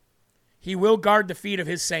 He will guard the feet of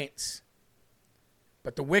his saints,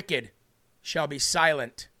 but the wicked shall be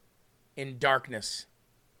silent in darkness.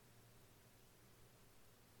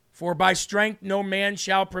 For by strength no man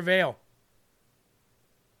shall prevail.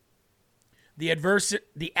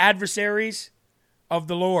 The adversaries of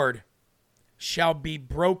the Lord shall be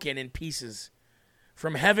broken in pieces.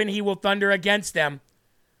 From heaven he will thunder against them.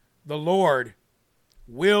 The Lord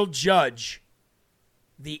will judge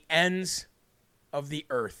the ends of the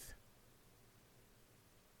earth.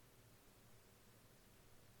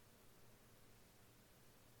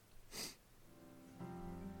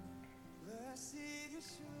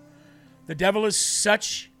 The devil is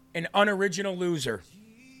such an unoriginal loser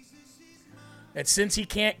that since he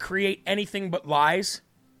can't create anything but lies,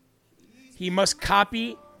 he must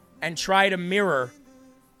copy and try to mirror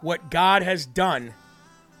what God has done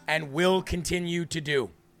and will continue to do.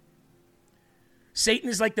 Satan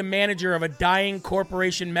is like the manager of a dying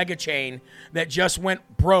corporation mega chain that just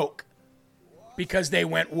went broke because they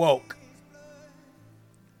went woke.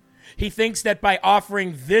 He thinks that by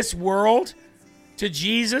offering this world to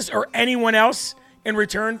Jesus or anyone else in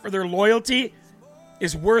return for their loyalty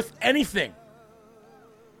is worth anything.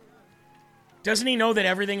 Doesn't he know that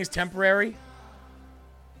everything is temporary?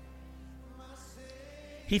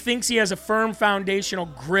 He thinks he has a firm foundational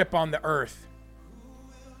grip on the earth.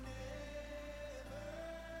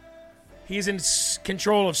 He's in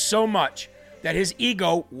control of so much that his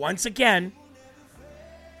ego, once again,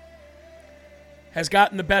 has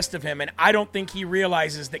gotten the best of him. And I don't think he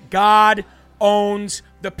realizes that God owns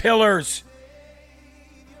the pillars.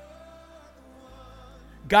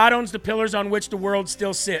 God owns the pillars on which the world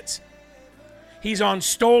still sits. He's on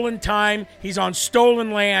stolen time. He's on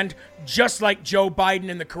stolen land, just like Joe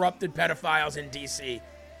Biden and the corrupted pedophiles in D.C.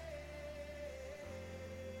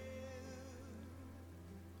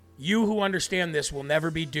 You who understand this will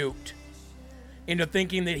never be duped into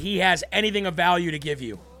thinking that he has anything of value to give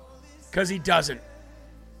you, because he doesn't.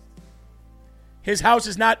 His house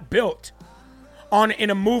is not built on an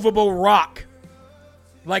immovable rock.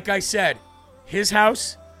 Like I said, his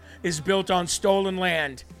house is built on stolen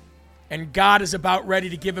land, and God is about ready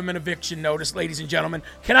to give him an eviction notice, ladies and gentlemen.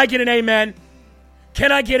 Can I get an amen?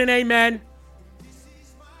 Can I get an amen?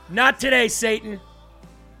 Not today, Satan.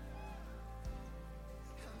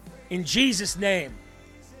 In Jesus' name,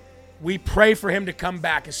 we pray for him to come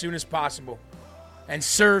back as soon as possible and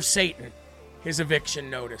serve Satan his eviction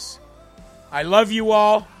notice. I love you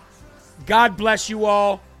all. God bless you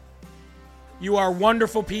all. You are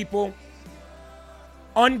wonderful people.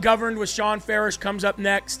 Ungoverned with Sean Farish comes up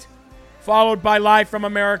next, followed by Live from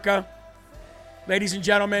America. Ladies and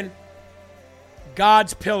gentlemen,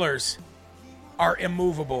 God's pillars are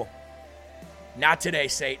immovable. Not today,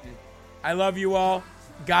 Satan. I love you all.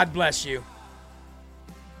 God bless you.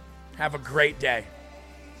 Have a great day.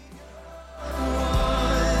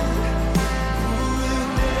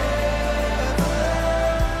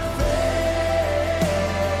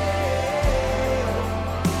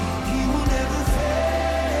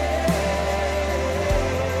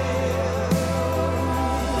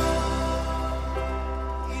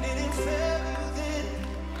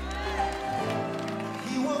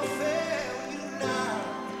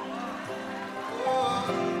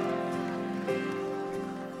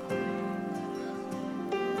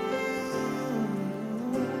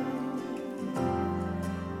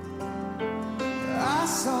 I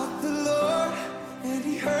sought the Lord, and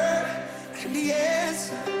he heard, and he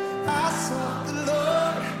answered. I sought the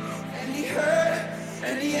Lord, and he heard,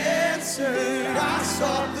 and he answered. I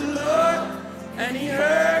sought the Lord, and he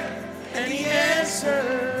heard, and he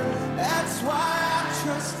answered. That's why I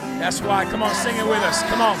trust him. That's why. Come on, sing it with us.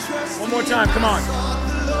 Come on. One more time. Come on.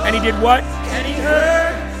 And he did what? And he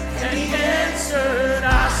heard, and he answered.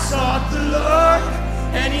 I sought the Lord,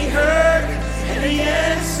 and he heard, and he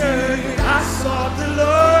answered. I sought the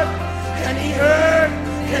Lord, and he heard,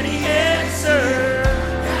 and he answered.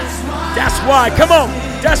 That's why. Come on.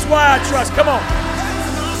 That's why I trust. Come on.